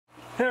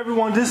Hey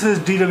everyone, this is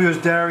DW's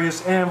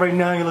Darius, and right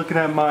now you're looking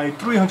at my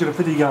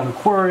 350-gallon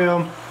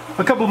aquarium.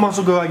 A couple of months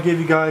ago I gave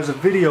you guys a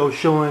video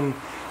showing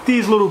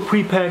these little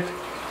pre-packed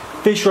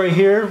fish right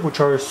here, which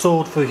are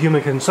sold for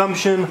human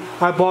consumption.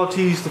 I bought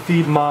these to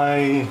feed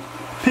my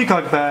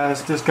peacock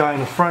bass, this guy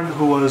in the front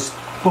who was,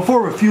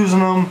 before refusing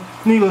them,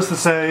 needless to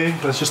say,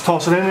 let's just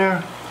toss it in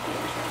there.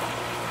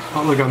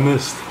 Oh look, I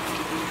missed.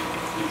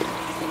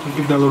 I'll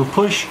give that a little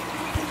push.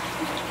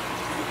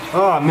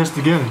 Ah, I missed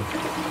again.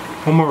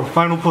 One more,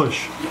 final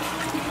push.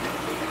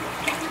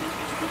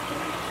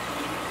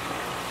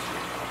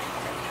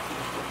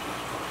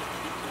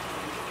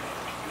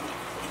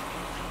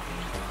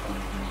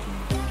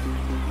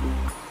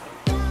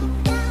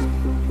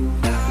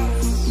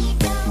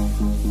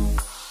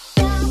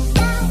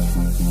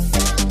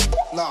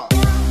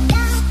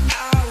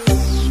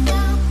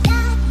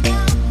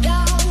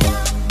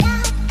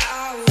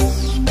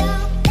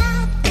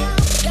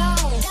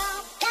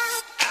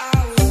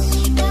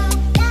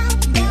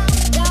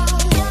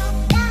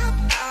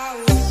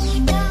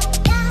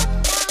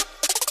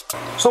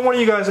 So one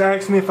of you guys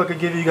asked me if I could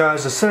give you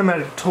guys a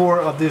cinematic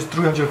tour of this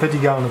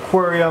 350-gallon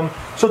aquarium.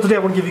 So today I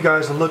want to give you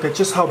guys a look at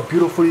just how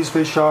beautiful these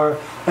fish are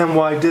and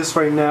why this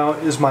right now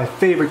is my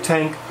favorite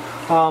tank.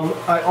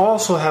 I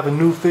also have a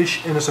new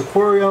fish in this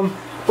aquarium,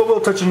 but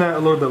we'll touch on that a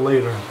little bit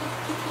later.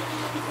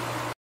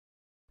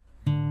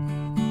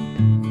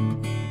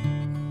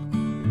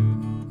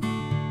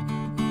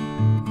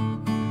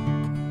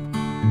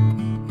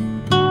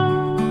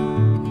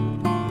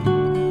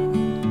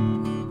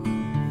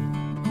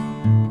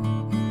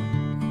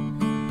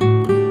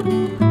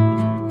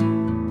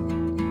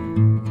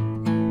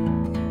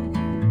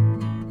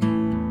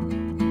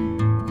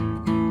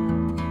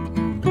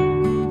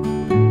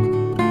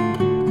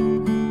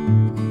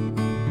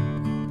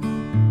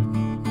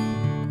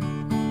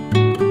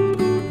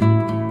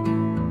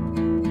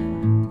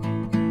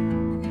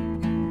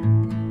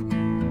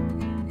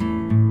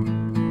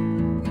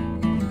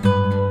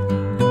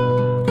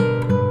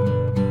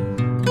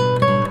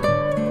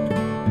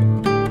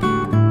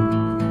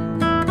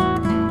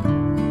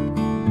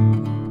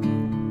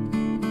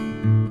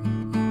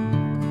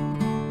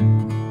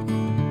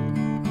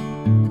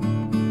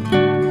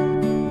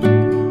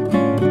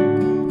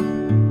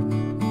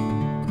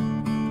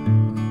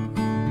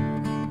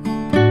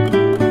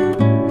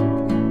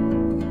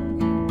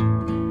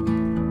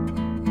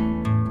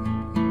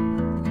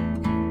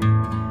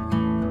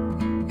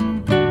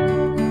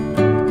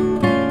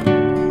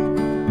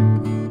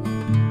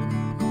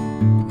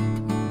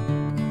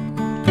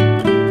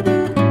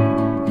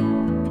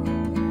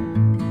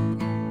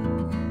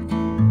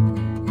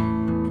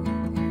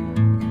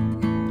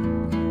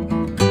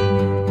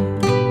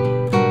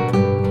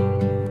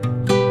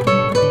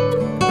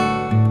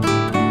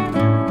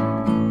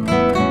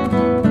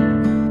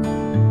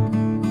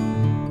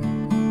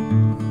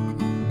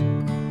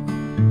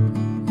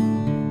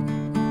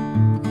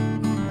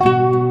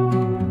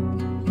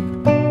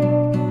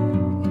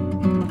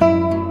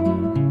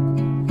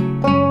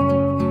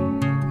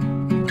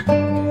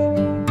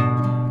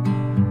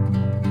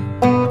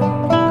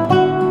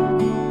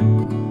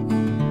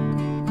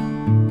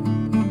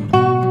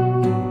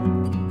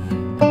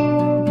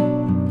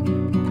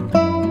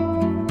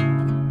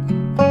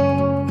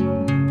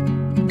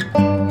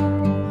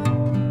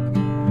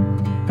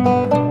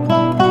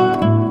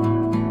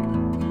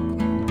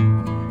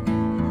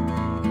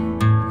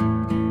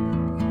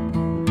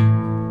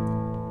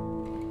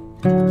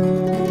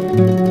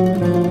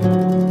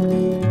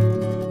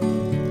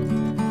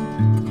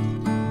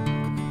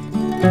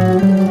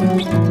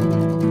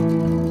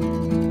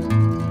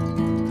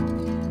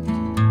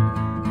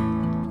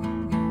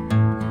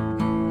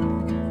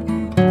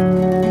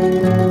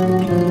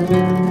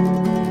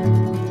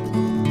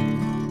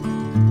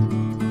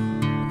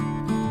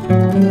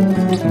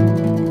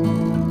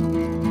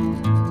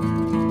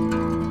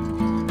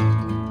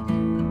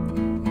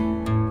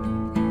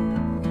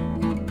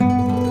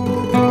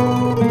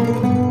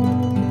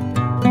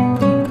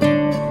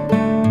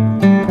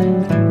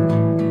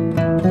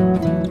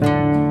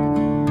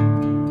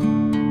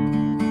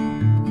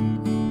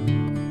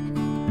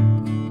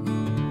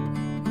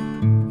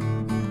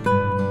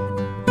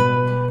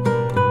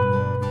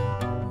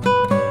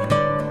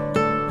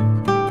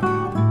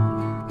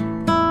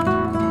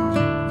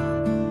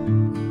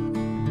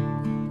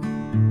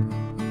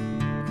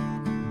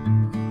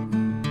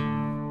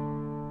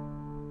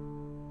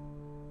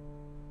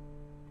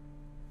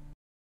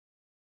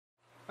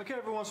 Okay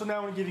everyone, so now I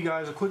want to give you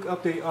guys a quick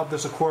update of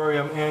this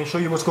aquarium and show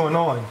you what's going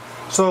on.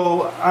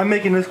 So I'm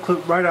making this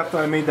clip right after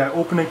I made that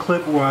opening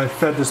clip where I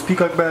fed this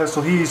peacock bass,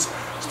 so he's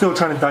still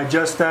trying to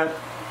digest that,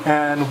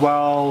 and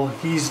while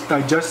he's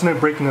digesting it,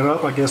 breaking it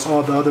up, I guess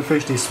all the other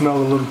fish, they smell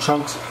the little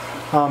chunks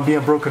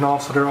being broken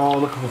off, so they're all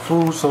looking for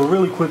food. So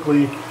really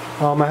quickly,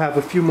 I have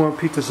a few more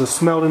pieces of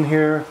smelt in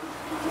here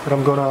that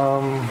I'm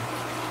gonna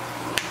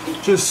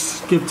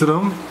just give to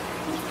them.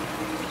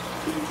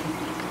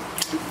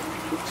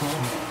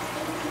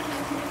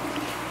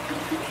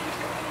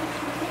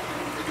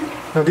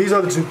 Now these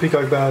other two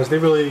peacock bass, they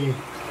really,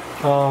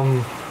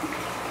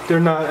 they're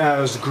not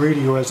as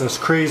greedy or as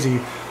crazy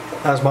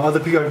as my other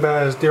peacock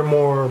bass. They're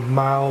more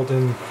mild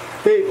and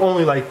they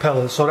only like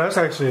pellets, so that's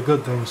actually a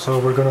good thing. So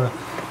we're gonna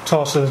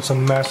toss in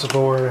some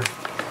Massivore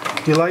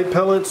Delight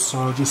pellets. So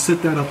I'll just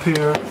sit that up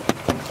here.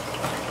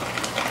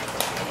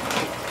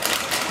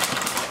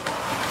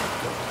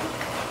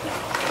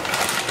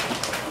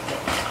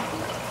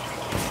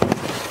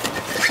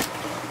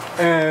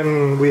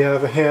 And we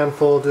have a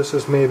handful. This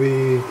is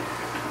maybe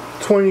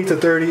 20 to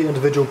 30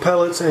 individual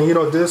pellets. And you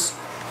know, this,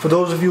 for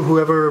those of you who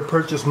ever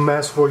purchased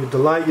Massivore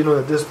Delight, you know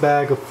that this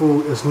bag of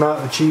food is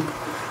not a cheap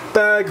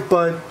bag,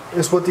 but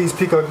it's what these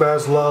peacock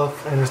bass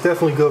love, and it's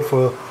definitely good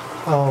for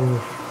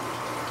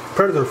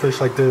predator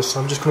fish like this. So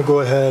I'm just going to go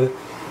ahead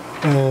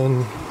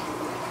and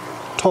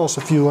toss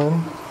a few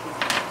in.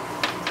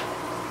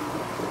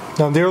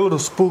 Now they're a little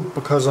spooked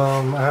because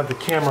I have the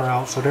camera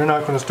out, so they're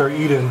not going to start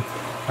eating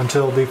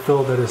until they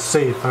feel that it's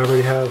safe. I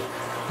already have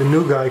the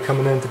new guy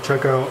coming in to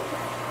check out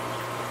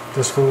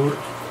this food,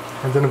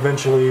 and then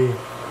eventually,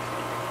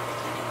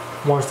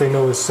 once they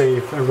know it's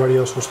safe, everybody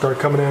else will start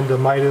coming in. The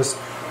Midas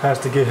has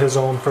to get his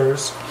own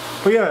first.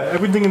 But yeah,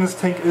 everything in this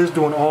tank is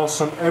doing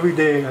awesome. Every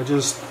day I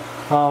just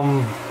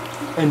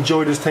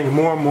enjoy this tank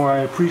more and more. I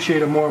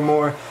appreciate it more and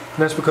more, and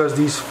that's because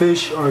these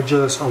fish are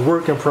just a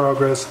work in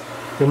progress.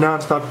 They're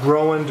non-stop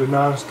growing, they're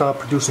non-stop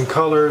producing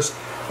colors,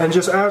 and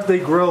just as they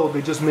grow,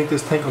 they just make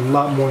this tank a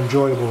lot more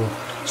enjoyable.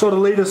 So the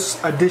latest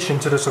addition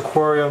to this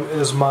aquarium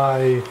is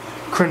my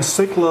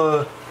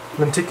Crincycla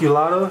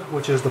lenticulata,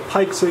 which is the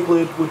pike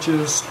cichlid, which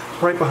is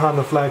right behind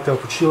the flagtail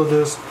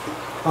Pochilidus.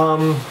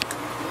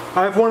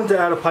 I've wanted to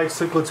add a pike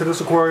cichlid to this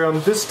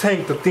aquarium. This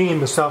tank, the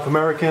theme is South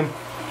American.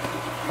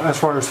 As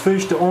far as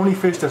fish, the only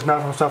fish that's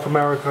not from South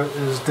America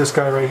is this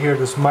guy right here,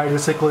 this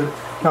Midas cichlid,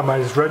 not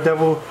Midas, red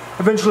devil.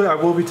 Eventually I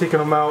will be taking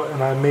them out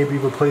and I may be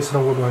replacing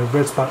them with my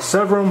red spot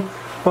severum,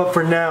 but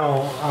for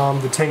now,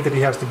 the tank that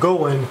he has to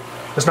go in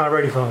is not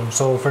ready for him.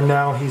 So for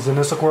now, he's in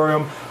this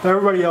aquarium. Now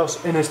everybody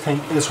else in this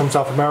tank is from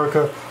South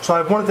America. So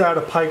I've wanted to add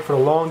a pike for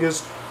the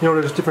longest. You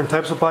know, there's different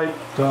types of pike.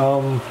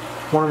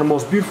 One of the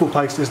most beautiful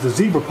pikes is the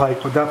zebra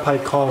pike, but that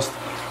pike costs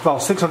about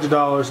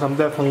 $600, and I'm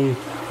definitely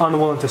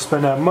unwilling to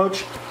spend that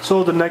much.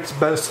 So the next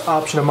best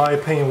option, in my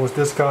opinion, was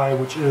this guy,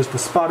 which is the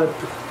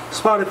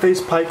spotted face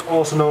pike,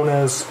 also known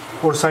as,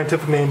 or the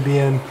scientific name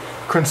being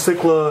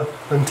Crincycla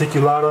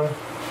lenticulata.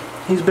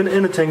 He's been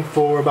in the tank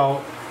for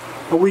about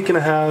a week and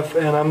a half,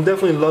 and I'm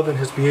definitely loving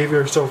his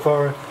behavior so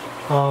far.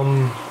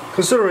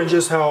 Considering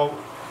just how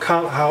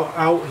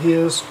out he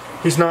is,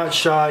 he's not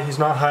shy, he's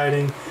not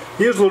hiding.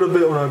 He is a little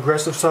bit on the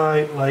aggressive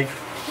side. Like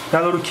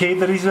that little cave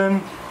that he's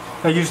in,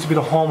 that used to be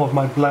the home of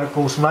my black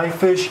ghost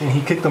knifefish, and he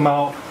kicked them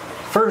out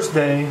first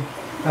day.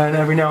 And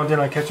every now and then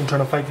I catch him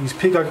trying to fight these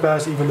peacock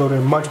bass, even though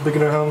they're much bigger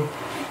than him.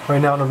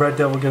 Right now the red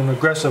devil getting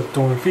aggressive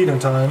during feeding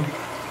time.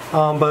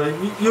 But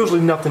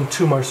usually nothing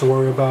too much to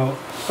worry about.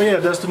 But yeah,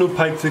 that's the new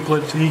pike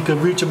cichlid. He could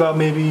reach about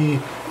maybe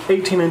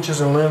 18 inches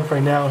in length.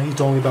 Right now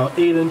he's only about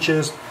 8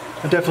 inches.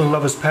 I definitely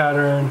love his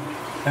pattern,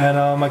 and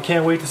I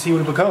can't wait to see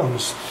what it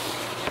becomes.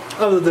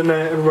 Other than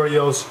that, everybody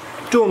else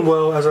doing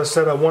well. As I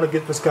said, I want to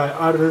get this guy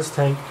out of this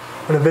tank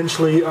and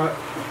eventually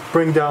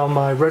bring down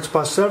my red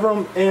spot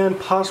severum and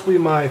possibly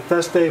my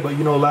feste. But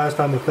you know, last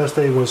time the feste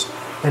was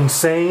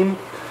insane.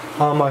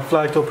 My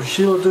flagtail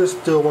Pochilidus,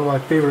 still one of my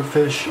favorite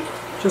fish.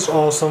 Just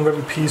awesome,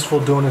 very peaceful,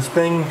 doing his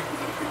thing.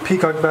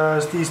 Peacock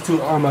bass, these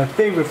two are my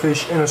favorite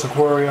fish in this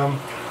aquarium.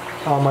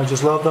 I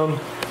just love them.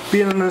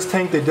 Being in this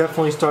tank, they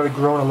definitely started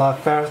growing a lot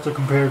faster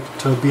compared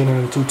to being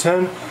in the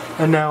 210.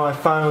 And now I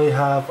finally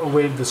have a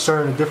way to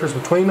discern the difference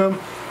between them.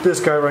 This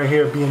guy right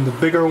here being the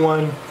bigger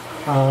one,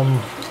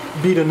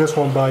 beating this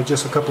one by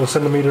just a couple of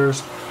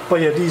centimeters.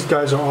 But yeah, these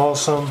guys are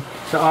awesome.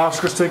 The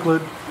Oscar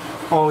cichlid,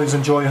 always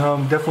enjoy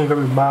him. Definitely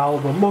very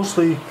mild, but most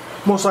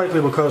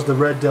likely because the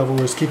red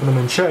devil is keeping him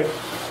in check.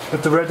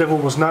 If the red devil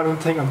was not in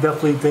the tank, I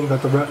definitely think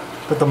that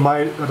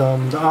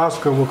the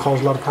Oscar will cause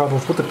a lot of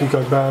problems with the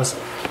peacock bass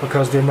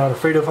because they're not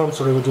afraid of him,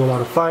 so they will do a lot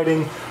of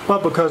fighting.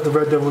 But because the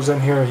red devil's in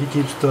here, he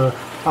keeps the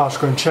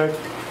Oscar in check.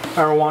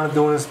 Arowana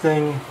doing his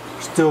thing,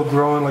 still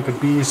growing like a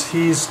beast.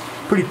 He's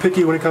pretty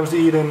picky when it comes to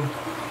eating.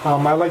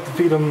 I like to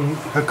feed him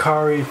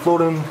Hikari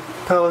floating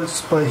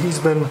pellets, but he's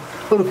been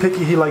a little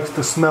picky. He likes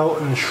the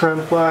smelt and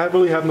shrimp, but I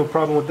really have no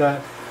problem with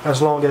that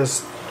as long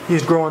as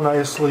he's growing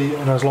nicely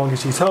and as long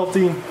as he's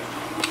healthy.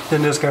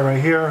 Then this guy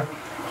right here,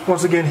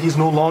 once again, he's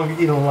no longer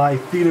eating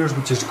live feeders,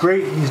 which is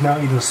great. He's now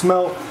eating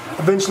smelt.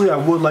 Eventually I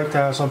would like to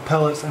have some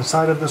pellets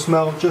inside of the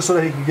smelt just so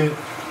that he can get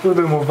a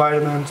little bit more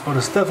vitamins, but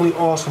it's definitely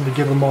awesome to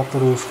give him off to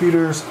those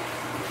feeders.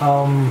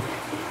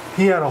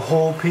 He had a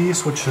whole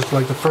piece, which is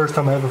like the first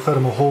time I ever fed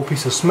him a whole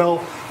piece of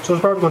smelt. So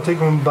it's probably going to take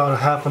him about a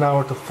half an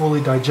hour to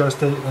fully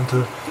digest it and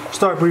to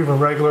start breathing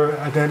regular.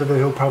 At the end of it,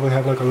 he'll probably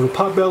have like a little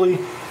pot belly,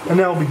 and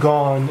that'll be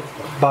gone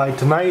by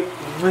tonight.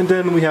 And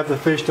then we have the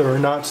fish that are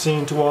not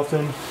seen too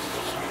often.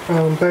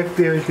 Back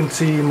there you can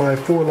see my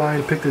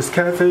 4-line Pictus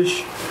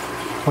catfish.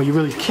 Well, you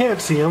really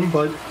can't see them,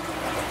 but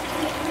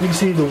you can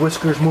see the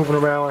whiskers moving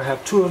around. I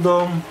have 2 of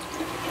them.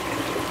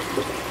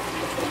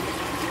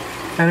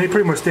 and they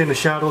pretty much stay in the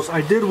shadows. I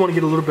did want to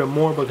get a little bit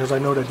more because I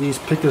know that these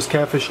pictus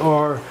catfish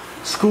are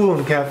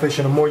schooling catfish,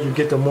 and the more you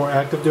get, the more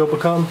active they'll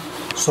become.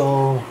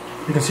 So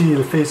you can see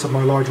the face of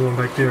my larger one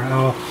back there.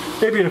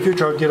 Maybe in the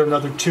future I'll get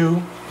another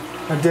 2.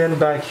 And then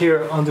back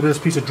here under this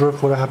piece of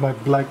driftwood I have my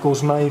black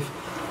ghost knife.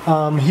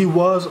 He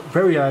was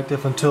very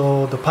active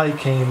until the pike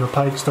came. The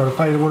pike started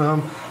fighting with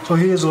him, so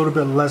he is a little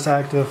bit less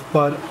active,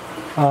 but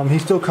he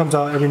still comes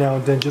out every now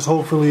and then. Just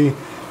hopefully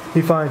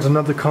he finds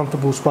another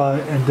comfortable spot,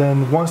 and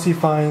then once he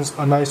finds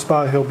a nice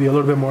spot, he'll be a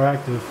little bit more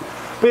active.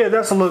 But yeah,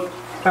 that's a look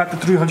at the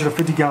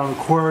 350-gallon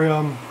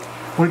aquarium.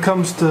 When it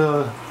comes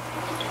to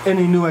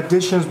any new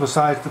additions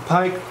besides the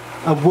pike,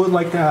 I would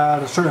like to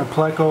add a certain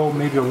pleco,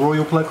 maybe a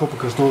royal pleco,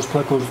 because those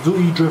plecos do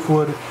eat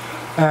driftwood.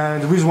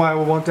 And the reason why I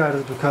would want that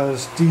is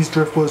because these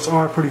driftwoods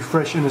are pretty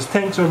fresh in this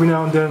tank, so every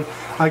now and then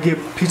I get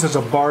pieces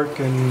of bark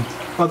and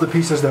other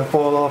pieces that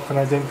fall off, and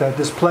I think that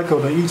this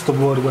pleco that eats the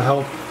wood will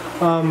help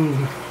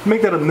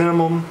make that a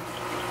minimum.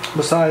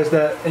 Besides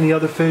that, any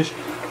other fish,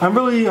 I'm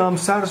really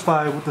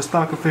satisfied with the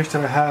stock of fish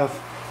that I have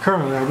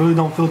currently. I really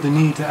don't feel the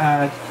need to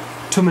add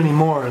too many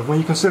more. When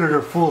you consider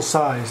their full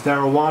size, the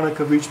arowana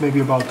could reach maybe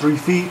about 3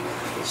 feet,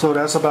 so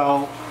that's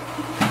about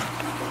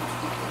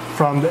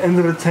from the end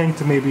of the tank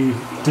to maybe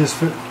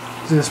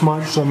this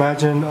much. So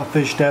imagine a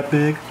fish that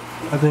big.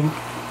 I think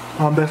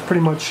that's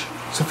pretty much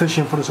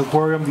sufficient for this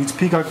aquarium. These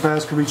peacock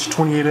bass could reach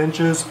 28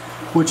 inches,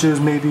 which is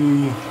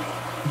maybe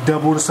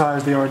double the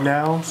size they are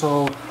now.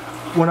 So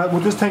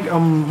with this tank,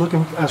 I'm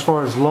looking as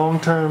far as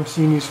long-term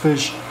seeing these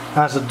fish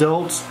as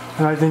adults,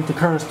 and I think the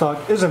current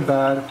stock isn't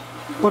bad.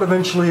 But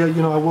eventually,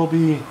 you know, I will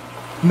be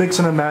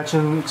mixing and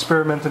matching,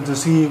 experimenting to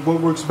see what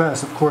works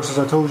best. Of course, as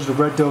I told you, the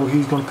red doe,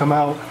 he's going to come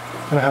out,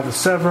 and I have the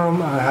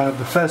severum, I have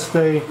the feste,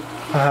 I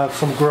have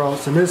some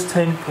growls in this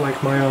tank,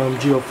 like my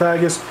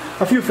geophagus.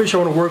 A few fish I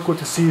want to work with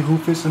to see who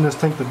fits in this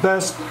tank the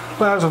best.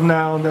 But as of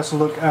now, that's a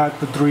look at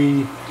the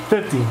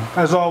 350.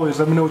 As always,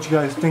 let me know what you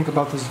guys think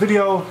about this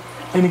video.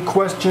 Any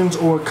questions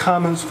or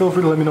comments, feel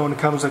free to let me know in the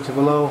comment section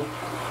below.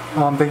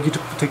 Thank you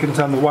for taking the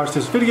time to watch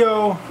this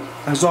video.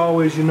 As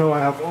always, you know I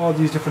have all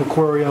these different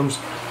aquariums,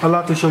 a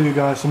lot to show you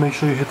guys, so make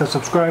sure you hit that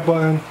subscribe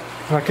button,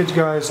 and I'll catch you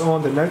guys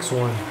on the next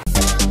one.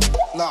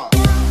 No.